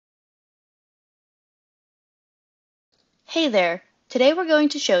Hey there! Today we're going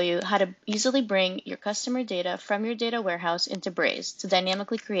to show you how to easily bring your customer data from your data warehouse into Braze to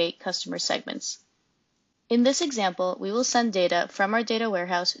dynamically create customer segments. In this example, we will send data from our data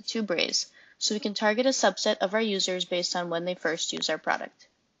warehouse to Braze so we can target a subset of our users based on when they first use our product.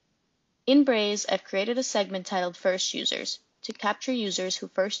 In Braze, I've created a segment titled First Users to capture users who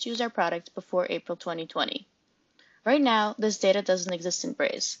first used our product before April 2020. Right now, this data doesn't exist in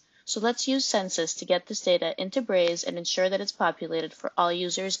Braze. So let's use Census to get this data into Braze and ensure that it's populated for all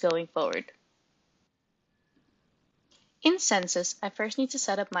users going forward. In Census, I first need to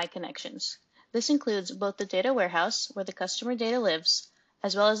set up my connections. This includes both the data warehouse, where the customer data lives,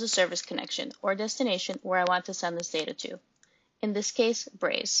 as well as the service connection, or destination, where I want to send this data to. In this case,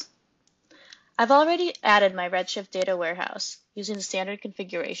 Braze. I've already added my Redshift data warehouse using the standard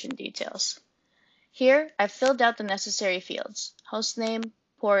configuration details. Here, I've filled out the necessary fields: hostname,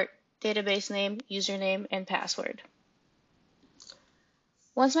 port, database name, username, and password.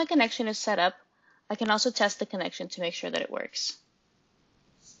 Once my connection is set up, I can also test the connection to make sure that it works.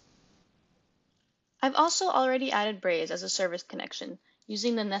 I've also already added Braze as a service connection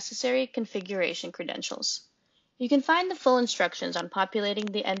using the necessary configuration credentials. You can find the full instructions on populating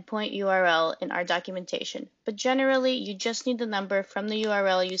the endpoint URL in our documentation, but generally you just need the number from the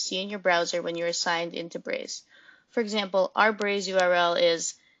URL you see in your browser when you're signed into Braze. For example, our Braze URL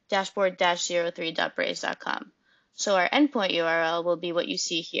is dashboard-03.braze.com. So our endpoint URL will be what you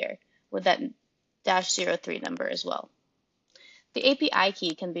see here with that -03 number as well. The API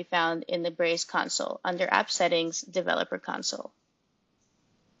key can be found in the Braze console under App Settings, Developer Console.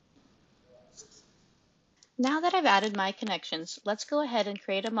 Now that I've added my connections, let's go ahead and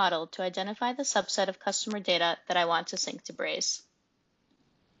create a model to identify the subset of customer data that I want to sync to Braze.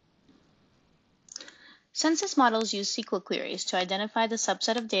 Census models use SQL queries to identify the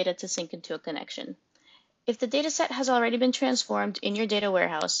subset of data to sync into a connection. If the dataset has already been transformed in your data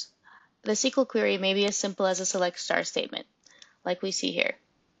warehouse, the SQL query may be as simple as a select star statement, like we see here.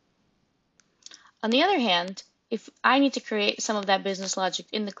 On the other hand, if I need to create some of that business logic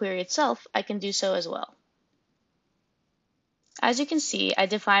in the query itself, I can do so as well. As you can see, I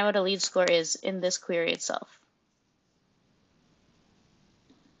define what a lead score is in this query itself.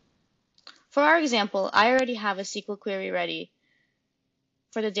 For our example, I already have a SQL query ready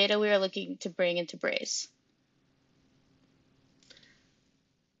for the data we are looking to bring into Braze.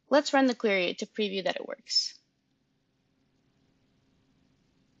 Let's run the query to preview that it works.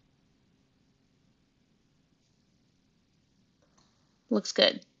 Looks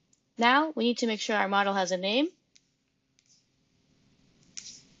good. Now we need to make sure our model has a name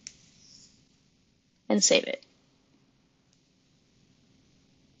and save it.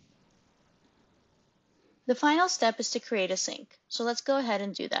 The final step is to create a sync, so let's go ahead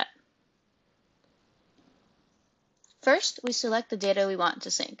and do that. First, we select the data we want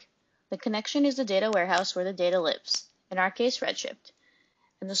to sync. The connection is the data warehouse where the data lives, in our case Redshift,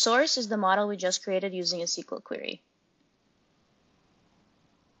 and the source is the model we just created using a SQL query.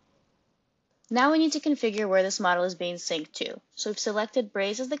 Now we need to configure where this model is being synced to, so we've selected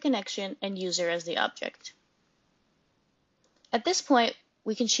Braze as the connection and user as the object. At this point,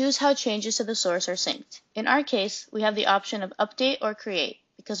 we can choose how changes to the source are synced. In our case, we have the option of update or create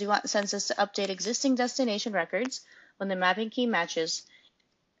because we want Census to update existing destination records when the mapping key matches,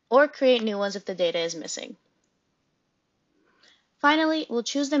 or create new ones if the data is missing. Finally, we'll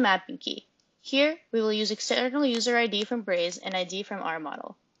choose the mapping key. Here, we will use external user ID from Braze and ID from our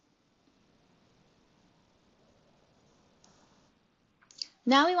model.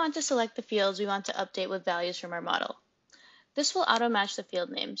 Now we want to select the fields we want to update with values from our model. This will auto-match the field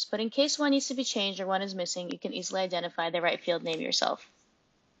names, but in case one needs to be changed or one is missing, you can easily identify the right field name yourself.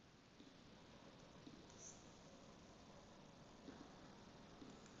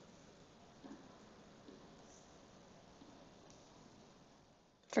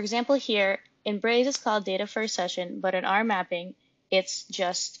 For example, here, in Braze it's called data first session, but in our mapping, it's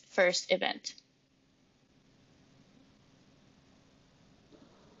just first event.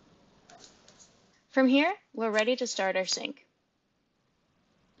 From here, we're ready to start our sync.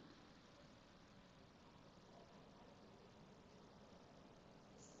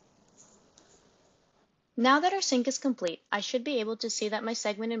 Now that our sync is complete, I should be able to see that my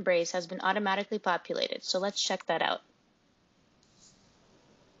segment in Braze has been automatically populated, so let's check that out.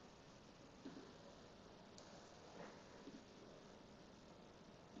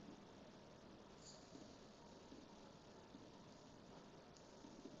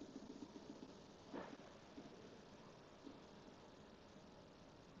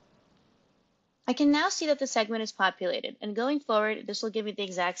 I can now see that the segment is populated, and going forward, this will give me the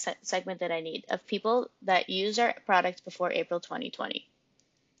exact segment that I need of people that used our product before April 2020.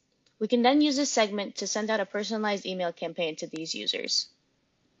 We can then use this segment to send out a personalized email campaign to these users.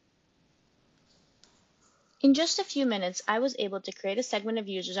 In just a few minutes, I was able to create a segment of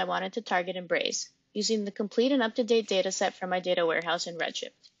users I wanted to target in Braze, using the complete and up-to-date data set from my data warehouse in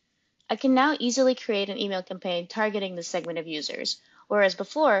Redshift. I can now easily create an email campaign targeting this segment of users, whereas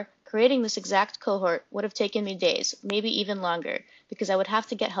before, creating this exact cohort would have taken me days, maybe even longer, because I would have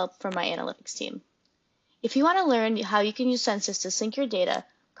to get help from my analytics team. If you want to learn how you can use Census to sync your data,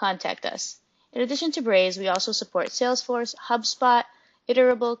 contact us. In addition to Braze, we also support Salesforce, HubSpot,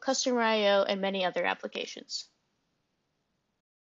 Iterable, Customer.io, and many other applications.